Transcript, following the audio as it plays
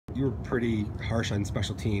you were pretty harsh on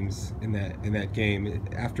special teams in that game.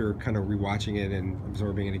 After kind of rewatching it and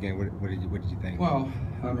absorbing it again, what did you think? Well,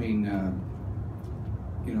 I mean,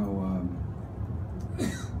 you know,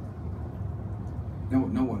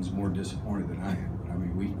 no one's more disappointed than I am. I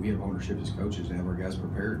mean, we have ownership as coaches to have our guys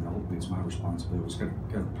prepared, and ultimately it's my responsibility. It's got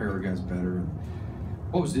to prepare our guys better. And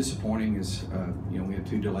what was disappointing is, you know, we had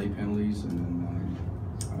 2 delay penalties, and then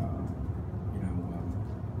you know,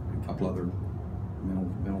 a couple other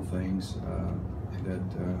mental things that,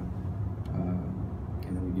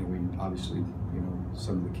 and then you know, we obviously, you know,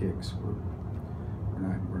 some of the kicks were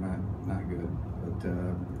not good, but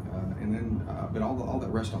and then but all that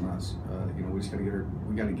rest on us. You know, we just got to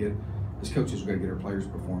get as coaches, we got to get our players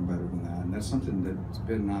to perform better than that, and that's something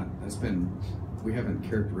we haven't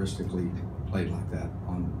characteristically played like that.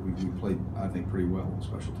 We played, I think, pretty well on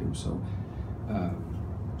special teams, so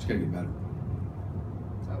just got to get better.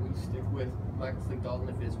 So we stick with Michael Fleek-Dalton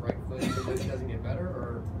if his right foot doesn't get better,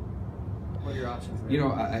 or what are your options there? You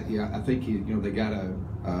know, I think you know, they got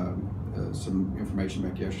some information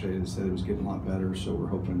back yesterday that said it was getting a lot better, so we're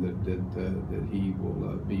hoping that he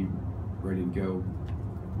will be ready to go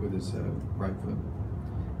with his right foot.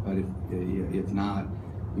 But if not,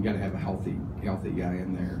 we got to have a healthy guy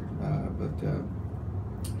in there. But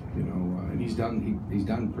you know, and he's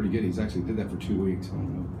done pretty good. He's actually did that for 2 weeks. I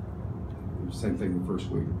don't know. It was the same thing the first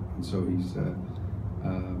week, and so he's done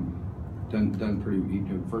pretty. You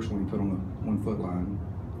know, the first one he put on the 1 foot line,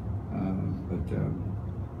 but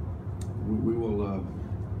we will.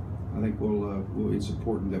 I think we'll. It's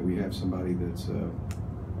important that we have somebody that's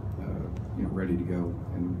you know, ready to go,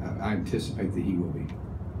 and I anticipate that he will be.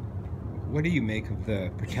 What do you make of the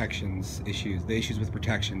protections issues, the issues with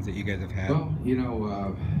protections that you guys have had? Well, you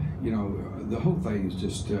know, the whole thing is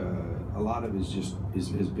just a lot of it has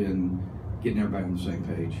been getting everybody on the same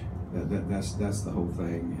page. That's the whole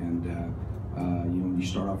thing, and you know, when you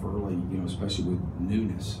start off early, you know, especially with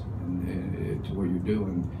newness and to what you're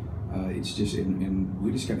doing, it's just and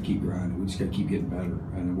we just got to keep grinding. We just got to keep getting better,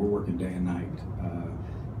 and we're working day and night.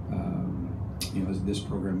 You know, this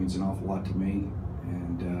program means an awful lot to me,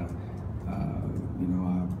 and you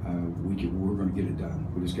know, we're going to get it done.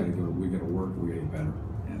 We just got to go. We got to work. We got to get better,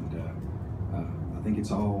 and I think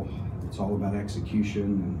it's all about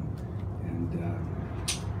execution, and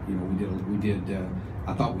you know, we did.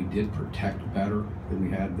 I thought we did protect better than we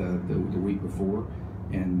had the week before,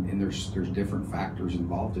 and there's different factors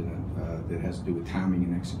involved in it that has to do with timing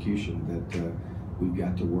and execution that we've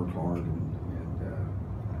got to work hard and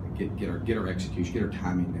get our execution, get our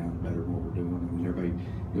timing down better than what we're doing. I mean, everybody,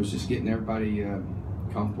 it was just getting everybody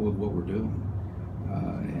comfortable with what we're doing,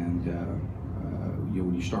 and you know,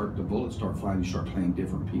 when you start, the bullets start flying, you start playing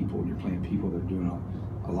different people, and you're playing people that are doing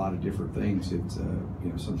a lot of different things. It's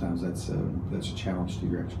you know, sometimes that's a challenge to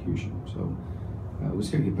your execution. So we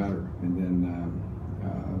just gotta get better, and then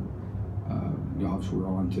you know, obviously we're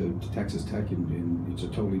on to Texas Tech, and it's a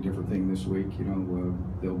totally different thing this week. You know,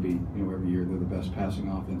 they'll be, you know, every year they're the best passing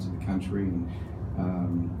offense in the country, and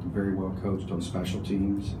very well coached on special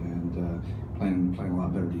teams, and playing a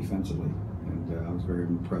lot better defensively. And I was very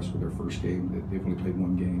impressed with their first game. They've only played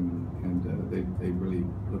 1 game, and they really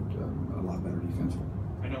looked a lot better defensively.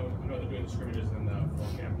 I know they're doing the scrimmages in the fall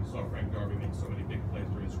camp. You saw Frank Darby make so many big plays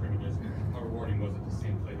during the scrimmages. How rewarding was it to see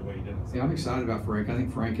him play the way he did? Yeah, I'm excited about Frank. I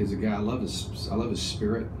think Frank is a guy. I love his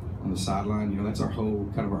spirit on the sideline. You know, that's our whole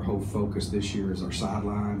focus this year is our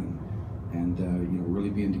sideline, and you know,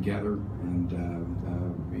 really being together, and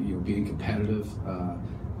you know, being competitive,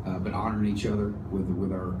 but honoring each other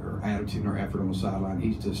with our attitude and our effort on the sideline.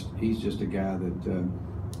 He's just a guy that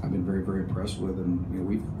I've been very, very impressed with, and you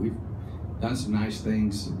know, we've done some nice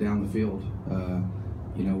things down the field.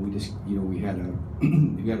 You know, we had a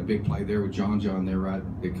big play there with John there, right?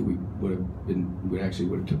 We actually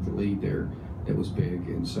would have took the lead there. That was big,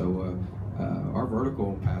 and so our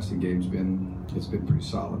vertical passing game's been pretty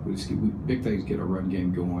solid. Big things, get our run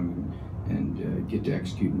game going, and get to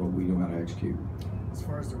execute what we know how to execute. As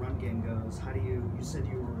far as the run game goes, how do you said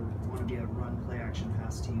you want to be a run, play action,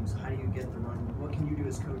 pass teams. How do you get the run? What can you do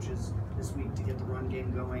as coaches this week to get the run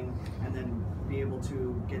game going, and then be able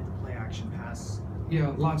to get the play action pass?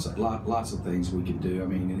 Yeah, lots of things we can do. I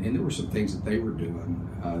mean, and there were some things that they were doing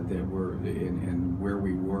that were and where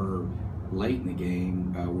we were late in the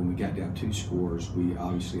game when we got down 2 scores. We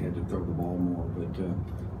obviously had to throw the ball more, but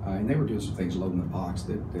and they were doing some things loading the box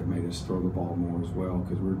that made us throw the ball more as well,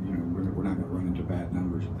 because we're not going to run into bad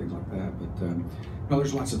numbers and things like that. But no,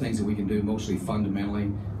 there's lots of things that we can do. Mostly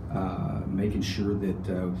fundamentally, making sure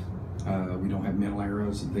that we don't have mental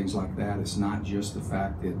errors and things like that. It's not just the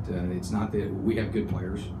fact that it's not that we have good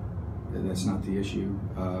players, That's not the issue.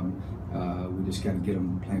 We just got to get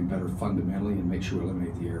them playing better fundamentally and make sure we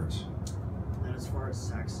eliminate the errors. And then as far as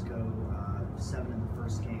sacks go, 7 in the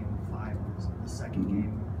first game, 5 in the second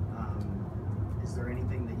game. Is there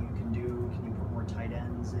anything that you can do? Can you put more tight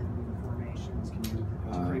ends in formations? Can you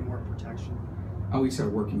create more protection? We just got to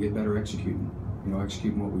work and get better executing.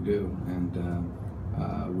 Executing what we do, and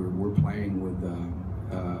we're playing with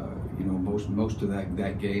most of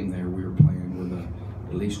that game there. We were playing with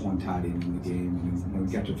at least one tight end in the game, and when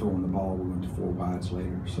we got to throwing the ball, we went to 4 wides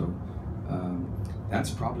later. So that's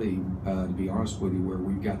probably, to be honest with you, where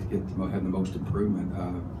we've got to have the most improvement.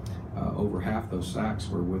 Over half those sacks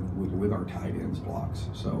were with our tight ends blocks.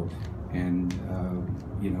 So, and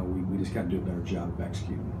we just got to do a better job of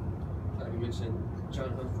executing. You mentioned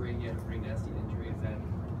John Humphrey. He had a pretty nasty injury. Is that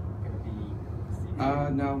going to be a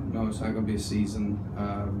season? No, it's not going to be a season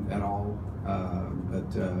at all.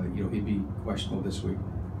 But he'd be questionable this week.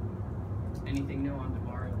 Anything new on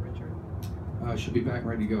DeMario Richard? Should be back and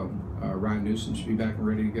ready to go. Ryan Newsom should be back and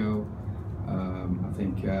ready to go. I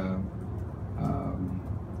think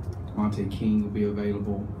Monte King will be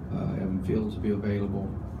available. Evan Fields will be available.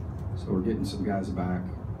 So we're getting some guys back.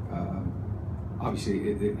 Obviously,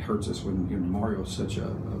 it hurts us when DeMario is such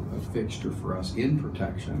a fixture for us in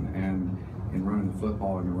protection and in running the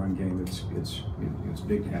football in the run game. It's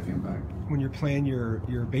big to have him back. When you're playing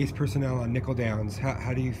your base personnel on nickel downs,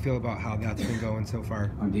 how do you feel about how that's been going so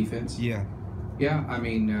far? On defense? Yeah. Yeah, I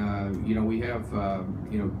mean, we have,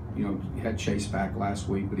 had Chase back last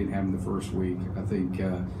week. We didn't have him the first week. I think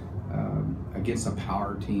against a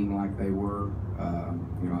power team like they were,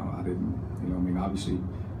 I didn't, obviously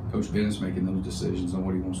Coach Bennett's making those decisions on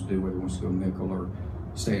what he wants to do, whether he wants to go nickel or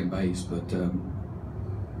stay in base. But,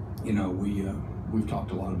 we've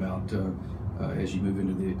talked a lot about as you move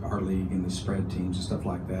into our league and the spread teams and stuff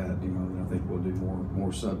like that, I think we'll do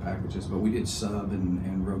more sub packages. But we did sub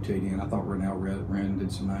and rotate in. I thought Wren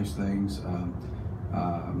did some nice things.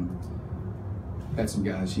 Had some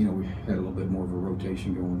guys, we had a little bit more of a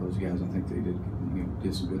rotation going with those guys. I think they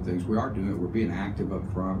did some good things. We are doing it. We're being active up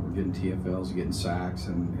front. We're getting TFLs, getting sacks,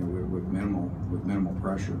 and we're with minimal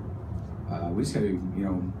pressure. We just got to,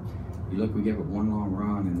 you look, we gave up one long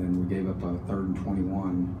run, and then we gave up a 3rd and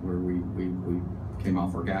 21 where we came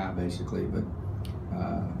off our guy basically. But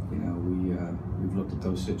we've looked at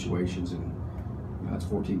those situations, and that's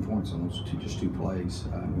 14 points on those just two plays.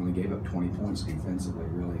 We only gave up 20 points defensively.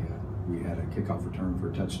 Really, we had a kickoff return for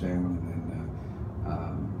a touchdown, and then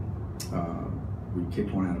we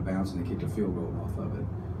kicked one out of bounds, and they kicked a field goal off of it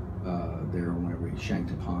there whenever he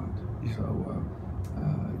shanked a punt. Yeah. So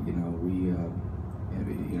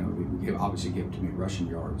we obviously gave too many rushing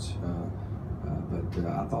yards, but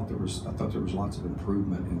I thought there was lots of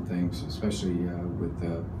improvement in things, especially with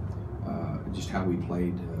just how we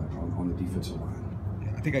played on the defensive line.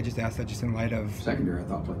 Yeah, I think I just asked that just in light of secondary. I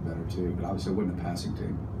thought played better too, but obviously it wasn't a passing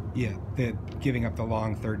team. Yeah, giving up the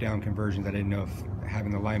long 3rd down conversions. I didn't know if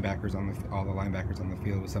having all the linebackers on the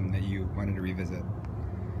field was something that you wanted to revisit.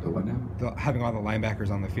 The what now? Having all the linebackers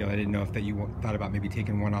on the field. I didn't know if that you thought about maybe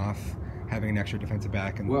taking one off, having an extra defensive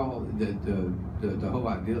back. Well, the whole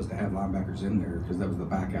idea is to have linebackers in there because that was the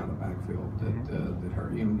back out of the backfield that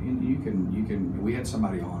hurt. You can. We had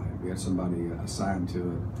somebody on it. We had somebody assigned to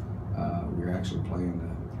it. We were actually playing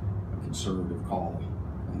a conservative call,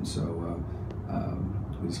 and so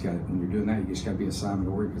we just got. When you're doing that, you just got to be assignment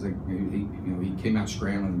oriented because he came out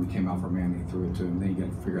scrambling, and we came off our man and he threw it to him. Then you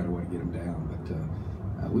got to figure out a way to get him down, but.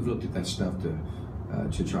 We've looked at that stuff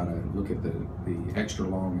to try to look at the extra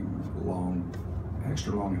long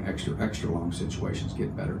and extra long situations,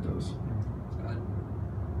 get better at those.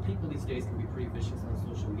 People these days can be pretty vicious on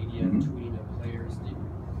social media, tweeting at players. Do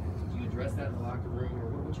you address that in the locker room,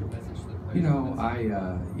 or what's your message to the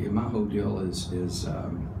players? My whole deal is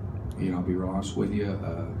I'll be real honest with you.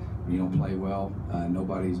 You don't play well.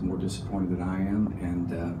 Nobody's more disappointed than I am,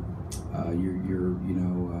 and. I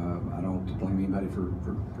don't blame anybody for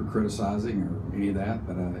criticizing or any of that,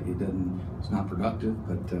 but it's not productive.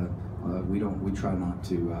 But we try not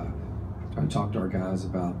to talk to our guys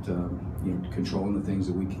about controlling the things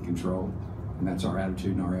that we can control, and that's our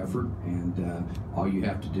attitude and our effort. And all you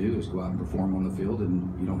have to do is go out and perform on the field,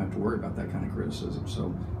 and you don't have to worry about that kind of criticism.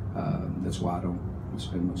 So that's why I don't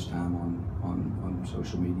spend much time on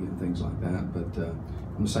social media and things like that. But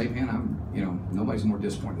on the same hand, nobody's more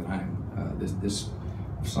disappointed than I am. This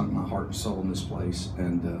sunk my heart and soul in this place,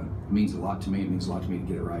 and it means a lot to me. It means a lot to me to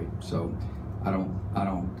get it right. So I don't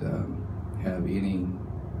have any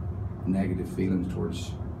negative feelings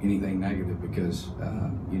towards anything negative because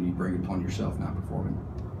you bring it upon yourself not performing.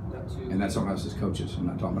 And that's on us as coaches. I'm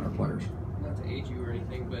not talking about our players. Not to age you or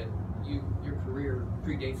anything, but your career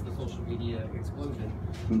predates the social media explosion.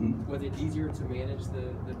 Mm-hmm. Was it easier to manage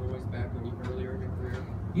the noise back earlier in your career?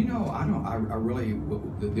 You know, I really,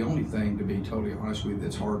 the only thing, to be totally honest with you,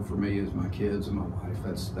 that's hard for me is my kids and my wife.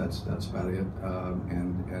 That's about it.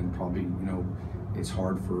 And probably, you know, it's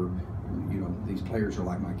hard for, you know, these players are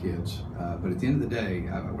like my kids. But at the end of the day,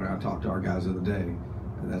 when I talked to our guys the other day,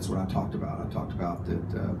 that's what I talked about. I talked about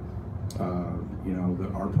that, you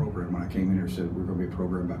know, our program, when I came in here, said we're going to be a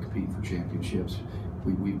program about competing for championships.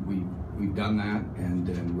 We've done that,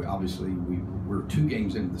 and we're 2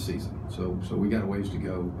 games into the season, so we got a ways to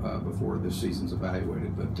go before this season's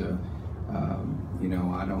evaluated. But you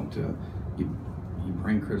know, I don't. You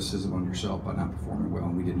bring criticism on yourself by not performing well,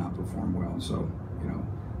 and we did not perform well. So you know,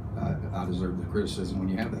 I deserve the criticism when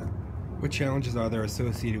you have that. What challenges are there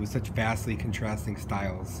associated with such vastly contrasting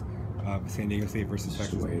styles of San Diego State versus It's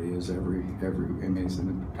Texas? the way it is. Every. I mean, it's in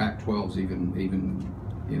the Pac-12's even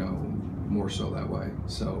you know, more so that way.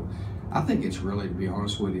 So I think it's really, to be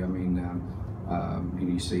honest with you, I mean,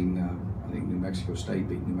 you've seen, I think New Mexico State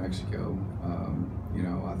beat New Mexico. You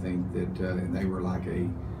know, I think that and they were like a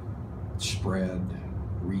spread,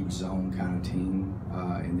 read zone kind of team.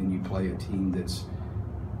 And then you play a team that's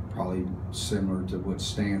probably similar to what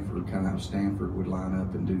Stanford, kind of how Stanford would line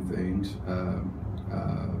up and do things.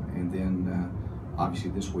 And then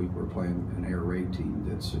obviously this week we're playing an air raid team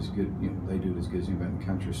that's as good, you know, they do it as good as anybody in the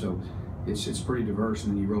country. So it's pretty diverse,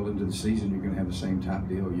 and then you roll into the season, you're going to have the same type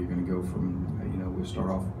deal. You're going to go from, you know, we'll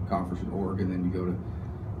start off conference with Oregon, then you go to,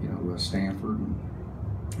 you know, Stanford,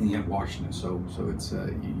 and you have Washington. So it's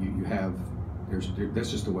you have,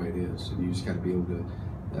 that's just the way it is, and you just got to be able to.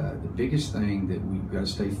 The biggest thing that we've got to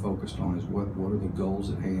stay focused on is what are the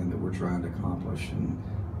goals at hand that we're trying to accomplish. And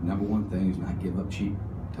number one thing is not give up cheap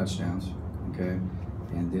touchdowns. Okay,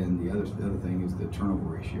 and then the other thing is the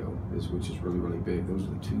turnover ratio, which is really big. Those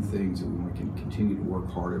are the 2 things that we want to continue to work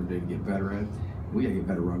hard every day to get better at. We got to get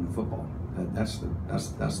better running the football. That's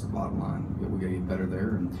the bottom line. We got to get better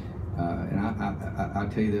there. And I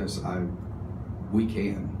tell you this, we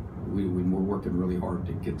can. We're working really hard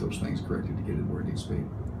to get those things corrected to get it where it needs to be.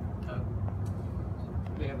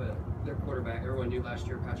 They have their quarterback. Everyone knew last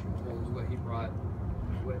year Patrick Mahomes, what he brought.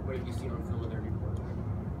 What have you seen on film with their new quarterback?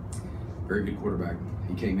 Very good quarterback.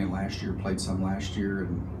 He came in last year, played some last year,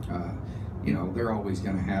 and you know, they're always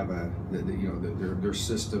going to have you know, their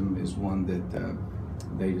system is one that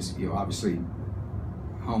they just, you know, obviously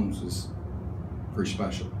Holmes is pretty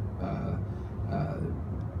special.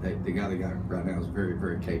 The guy they got right now is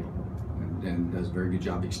very capable and does a very good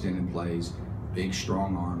job extending plays. Big,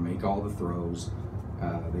 strong arm, make all the throws.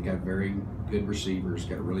 They got very good receivers.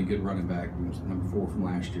 Got a really good running back, number 4 from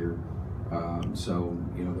last year. So,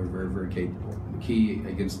 you know, they're very capable. The key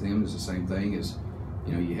against them is the same thing, is,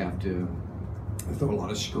 you know, you have to throw a lot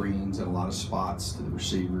of screens and a lot of spots to the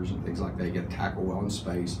receivers and things like that. You got to tackle well in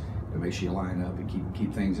space to make sure you line up and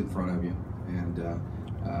keep things in front of you. And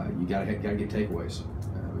you got to get takeaways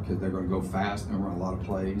because they're going to go fast and run a lot of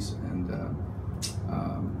plays. And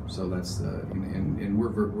so that's and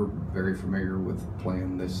we're very familiar with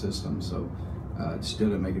playing this system. So it still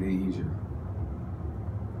doesn't make it any easier.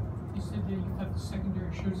 You said that you thought the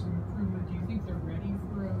secondary showed some improvement. Do you think they're ready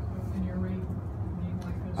for an air raid game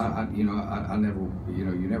like this? I never, you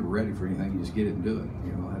know, you're never ready for anything. You just get it and do it.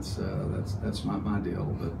 You know, that's my deal.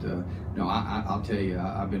 But no, I'll tell you,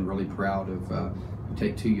 I've been really proud of. You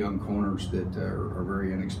take 2 young corners that are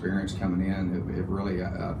very inexperienced coming in. Have really,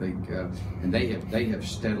 I think, and they have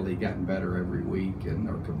steadily gotten better every week and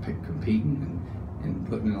are competing and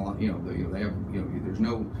putting in a lot. You know, they have, you know, there's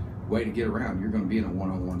no way to get around. You're going to be in a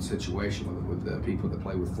one-on-one situation with people that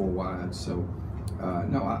play with 4 wides. So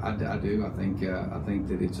no, I do. I think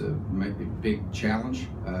that it's a maybe big challenge.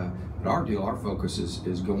 But our focus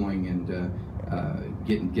is going and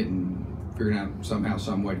figuring out somehow,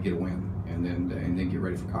 some way to get a win, and then get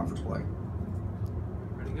ready for conference play.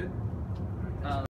 Pretty good.